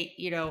 Wednesday,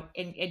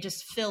 and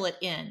just fill it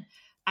in.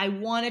 I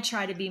want to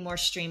try to be more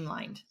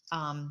streamlined.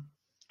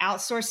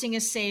 Outsourcing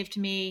has saved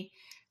me.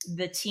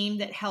 The team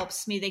that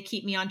helps me, they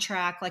keep me on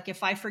track. Like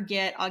if I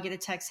forget, I'll get a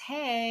text,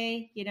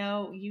 hey,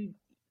 are you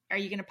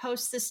going to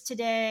post this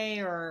today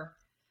or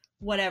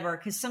whatever?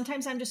 Because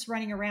sometimes I'm just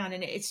running around,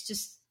 and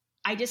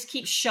I just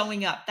keep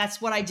showing up.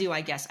 That's what I do, I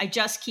guess. I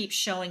just keep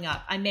showing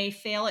up. I may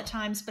fail at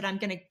times, but I'm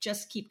going to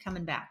just keep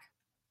coming back.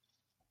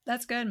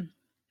 That's good.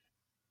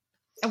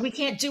 And we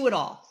can't do it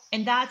all.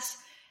 And that's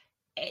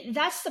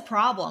the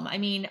problem. I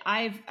mean,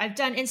 I've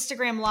done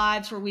Instagram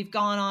lives where we've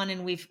gone on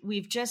and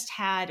we've just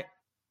had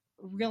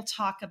real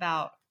talk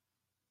about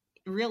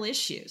real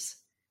issues.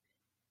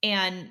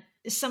 And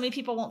so many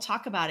people won't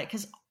talk about it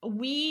because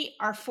we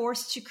are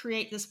forced to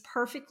create this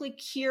perfectly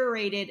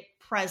curated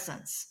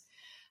presence.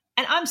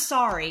 And I'm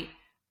sorry,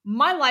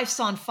 my life's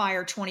on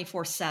fire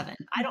 24/7.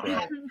 I don't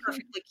have a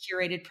perfectly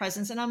curated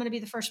presence, and I'm going to be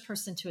the first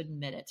person to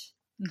admit it.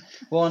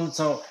 Well, and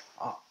so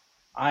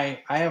I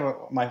have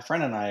my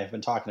friend and I have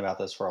been talking about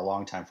this for a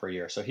long time, for a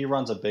year. So he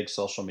runs a big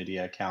social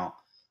media account,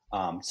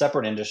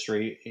 separate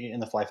industry in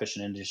the fly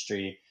fishing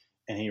industry,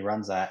 and he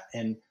runs that.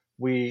 And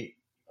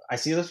I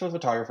see this with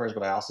photographers,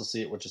 but I also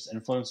see it with just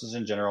influencers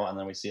in general, and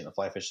then we see it in the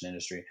fly fishing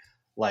industry,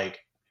 like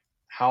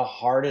how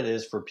hard it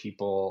is for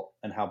people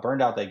and how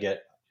burned out they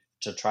get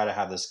to try to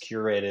have this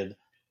curated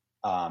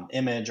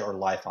image or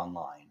life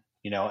online,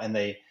 and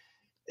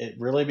it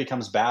really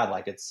becomes bad.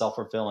 Like it's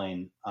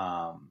self-fulfilling.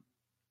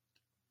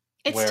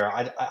 Where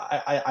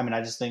I mean,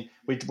 I just think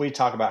we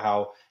talk about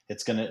how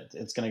it's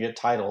gonna get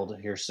titled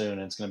here soon.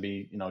 It's gonna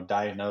be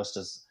diagnosed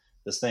as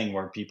this thing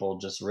where people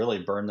just really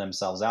burn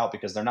themselves out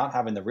because they're not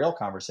having the real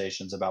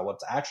conversations about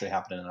what's actually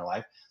happening in their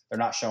life. They're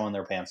not showing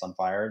their pants on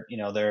fire.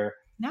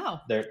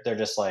 They're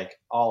just like,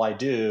 all I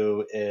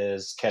do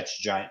is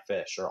catch giant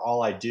fish, or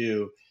all I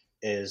do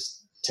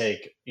is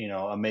take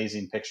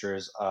amazing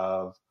pictures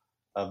of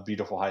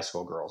beautiful high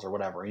school girls, or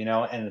whatever,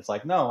 and it's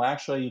like, no,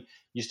 actually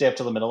you stay up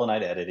till the middle of the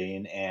night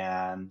editing,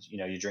 and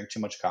you drink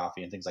too much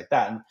coffee and things like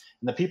that. And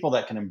the people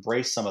that can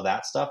embrace some of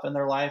that stuff in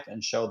their life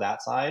and show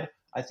that side,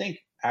 I think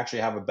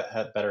actually have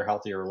a better,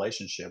 healthier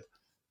relationship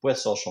with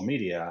social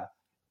media.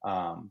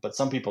 But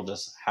some people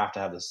just have to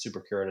have this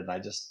super curated. And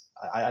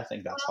I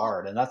think that's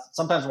hard. And that's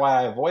sometimes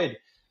why I avoid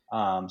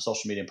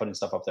social media and putting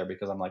stuff up there,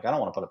 because I'm like, I don't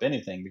want to put up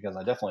anything, because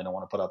I definitely don't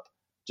want to put up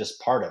just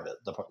part of it,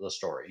 the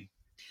story.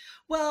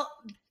 Well,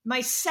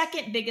 my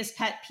second biggest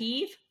pet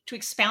peeve, to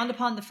expound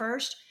upon the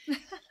first,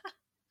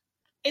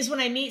 is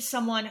when I meet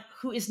someone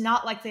who is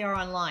not like they are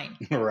online.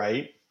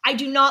 Right. I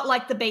do not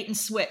like the bait and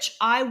switch.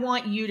 I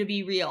want you to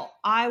be real.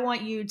 I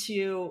want you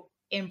to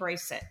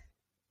embrace it.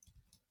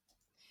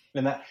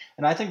 And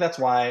I think that's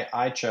why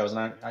I chose,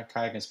 and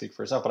Kaya can speak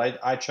for herself, but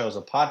I chose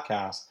a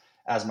podcast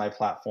as my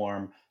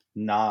platform,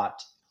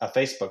 not a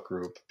Facebook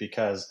group,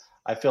 because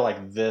I feel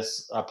like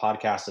this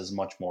podcast is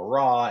much more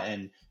raw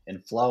and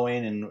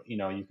flowing, and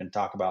you can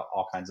talk about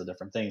all kinds of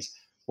different things.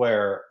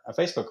 Where a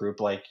Facebook group,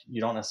 like,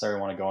 you don't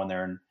necessarily want to go in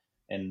there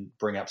and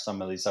bring up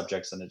some of these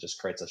subjects, and it just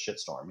creates a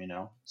shitstorm,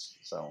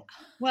 So,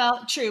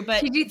 well, true,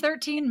 but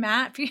PG-13,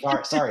 Matt.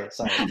 Sorry.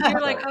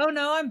 You're like, oh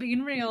no, I'm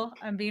being real.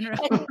 At the end of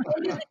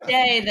the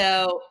day,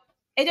 though,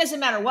 it doesn't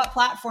matter what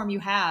platform you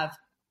have.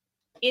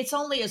 It's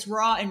only as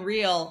raw and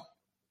real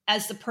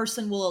as the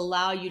person will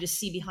allow you to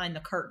see behind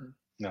the curtain.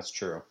 That's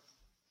true.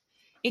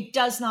 It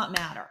does not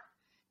matter.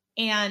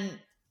 And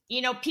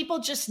people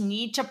just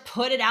need to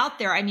put it out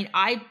there. I mean,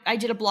 I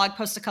did a blog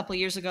post a couple of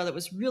years ago that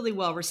was really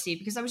well received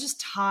because I was just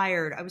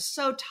tired. I was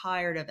so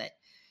tired of it.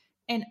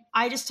 And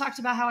I just talked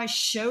about how I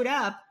showed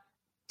up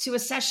to a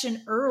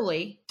session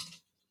early,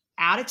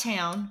 out of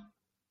town,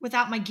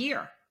 without my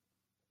gear,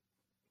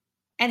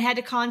 and had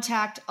to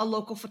contact a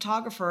local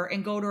photographer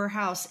and go to her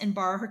house and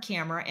borrow her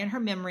camera and her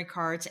memory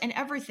cards and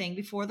everything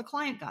before the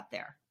client got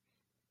there.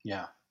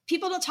 Yeah.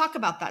 People don't talk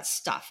about that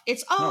stuff.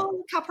 It's,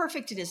 look how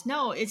perfect it is.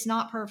 No, it's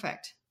not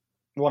perfect.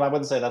 Well, I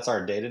wouldn't say that's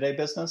our day-to-day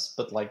business,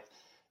 but like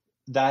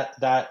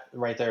that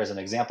right there is an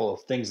example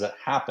of things that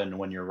happen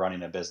when you're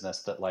running a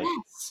business that, like,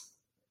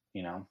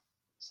 yes.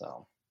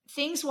 So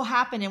things will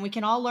happen, and we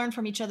can all learn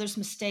from each other's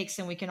mistakes,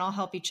 and we can all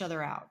help each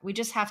other out. We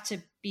just have to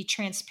be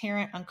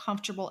transparent,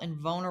 uncomfortable, and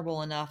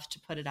vulnerable enough to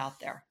put it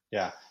out there.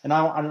 Yeah. And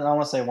I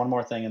want to say one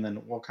more thing, and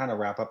then we'll kind of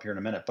wrap up here in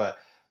a minute. But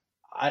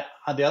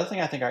the other thing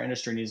I think our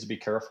industry needs to be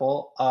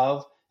careful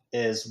of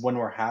is when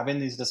we're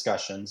having these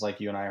discussions like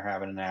you and I are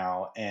having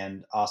now,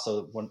 and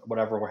also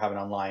whatever we're having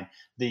online,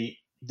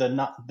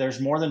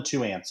 there's more than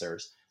two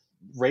answers.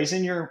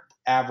 Raising your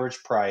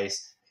average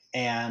price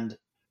and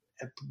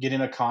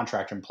getting a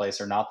contract in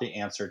place are not the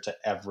answer to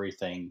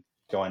everything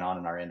going on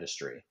in our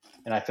industry.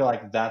 And I feel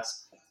like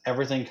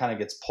everything kind of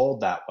gets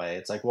pulled that way.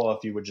 It's like, well,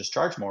 if you would just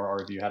charge more,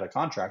 or if you had a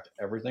contract,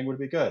 everything would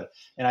be good.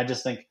 And I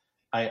just think,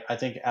 I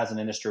think as an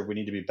industry, we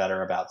need to be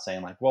better about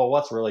saying, like, well,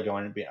 what's really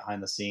going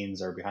behind the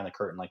scenes or behind the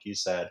curtain, like you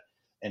said,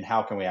 and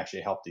how can we actually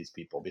help these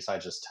people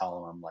besides just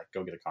telling them, like,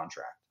 go get a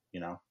contract,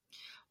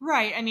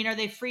 Right. I mean, are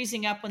they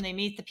freezing up when they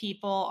meet the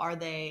people? Are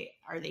they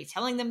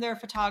telling them they're a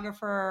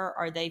photographer?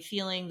 Are they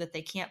feeling that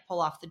they can't pull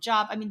off the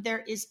job? I mean, there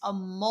is a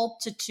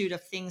multitude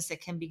of things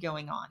that can be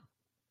going on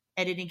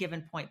at any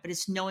given point, but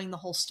it's knowing the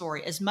whole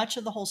story, as much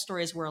of the whole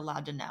story as we're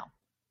allowed to know.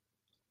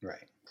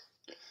 Right.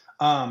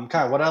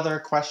 Kai, what other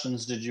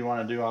questions did you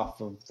want to do off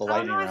of the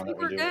lightning round? I think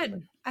we're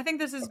good. I think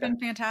this has been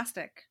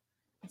fantastic.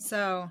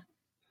 So.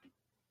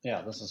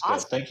 Yeah, this is awesome.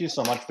 Good. Thank you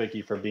so much,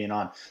 Vicki, for being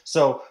on.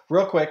 So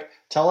real quick,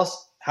 tell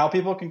us how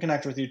people can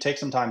connect with you. Take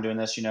some time doing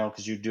this,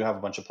 because you do have a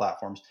bunch of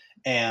platforms,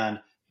 and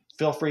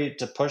feel free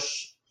to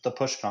push the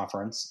Push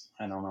Conference.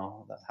 I don't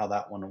know how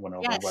that one went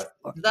over, but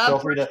feel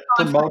free to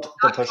promote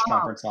the Push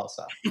Conference and all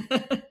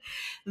that stuff.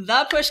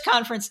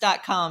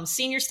 thepushconference.com,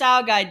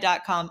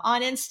 seniorstyleguide.com,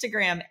 on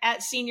Instagram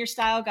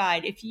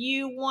 @seniorstyleguide. If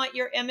you want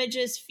your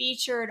images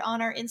featured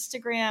on our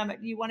Instagram,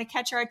 you want to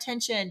catch our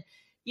attention,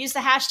 use the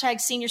hashtag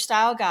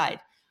seniorstyleguide.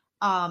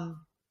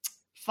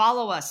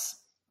 follow us,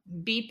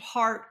 be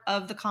part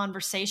of the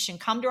conversation.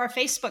 Come to our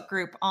Facebook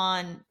group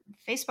on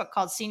Facebook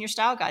called Senior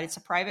Style Guide. It's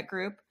a private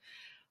group.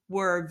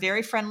 We're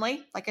very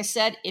friendly. Like I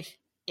said,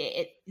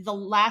 I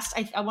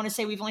want to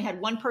say we've only had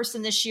one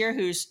person this year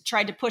who's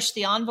tried to push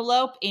the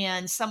envelope,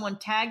 and someone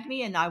tagged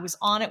me and I was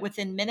on it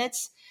within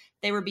minutes.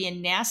 They were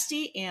being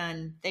nasty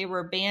and they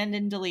were banned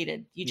and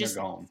deleted.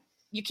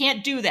 You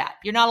can't do that.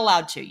 You're not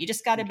allowed to. You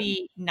just got to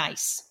be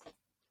nice.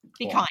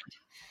 Be kind.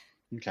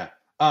 Okay.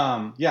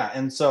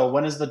 And so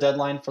when is the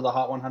deadline for the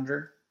Hot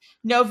 100?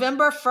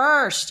 November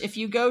 1st. If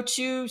you go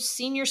to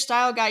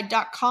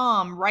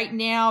seniorstyleguide.com right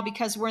now,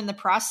 because we're in the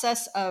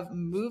process of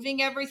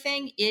moving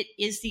everything, it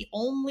is the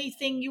only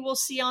thing you will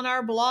see on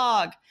our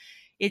blog.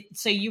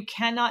 So you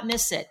cannot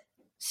miss it.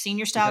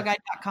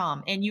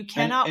 Seniorstyleguide.com. And you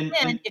cannot win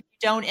if you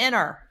don't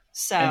enter.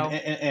 So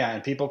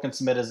and people can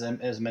submit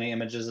as many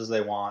images as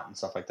they want and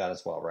stuff like that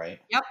as well, right?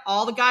 Yep.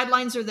 All the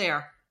guidelines are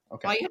there.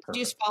 Okay. All you have to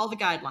do is follow the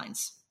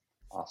guidelines.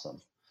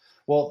 Awesome.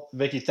 Well,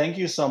 Vicki, thank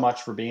you so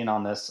much for being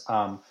on this.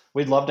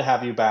 We'd love to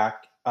have you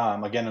back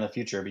again in the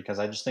future, because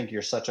I just think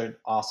you're such an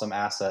awesome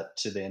asset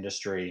to the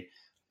industry.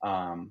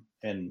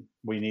 And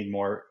we need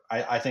more.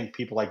 I think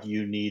people like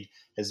you need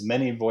as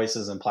many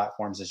voices and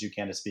platforms as you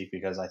can to speak,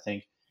 because I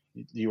think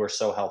you are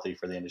so healthy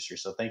for the industry.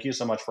 So thank you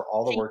so much for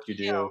all the work you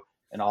do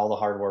and all the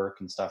hard work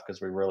and stuff, because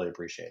we really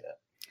appreciate it.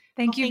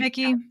 Thank you,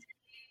 Vicki.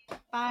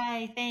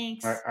 Bye.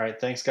 Thanks. All right.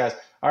 Thanks, guys.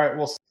 All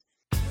right.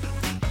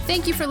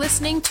 Thank you for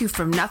listening to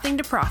From Nothing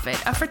to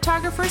Profit, a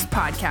photographer's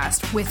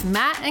podcast with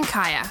Matt and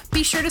Kaya.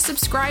 Be sure to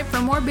subscribe for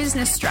more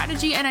business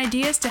strategy and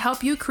ideas to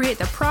help you create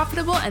the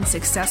profitable and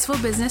successful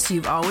business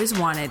you've always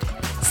wanted.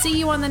 See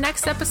you on the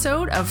next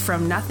episode of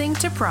From Nothing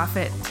to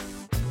Profit.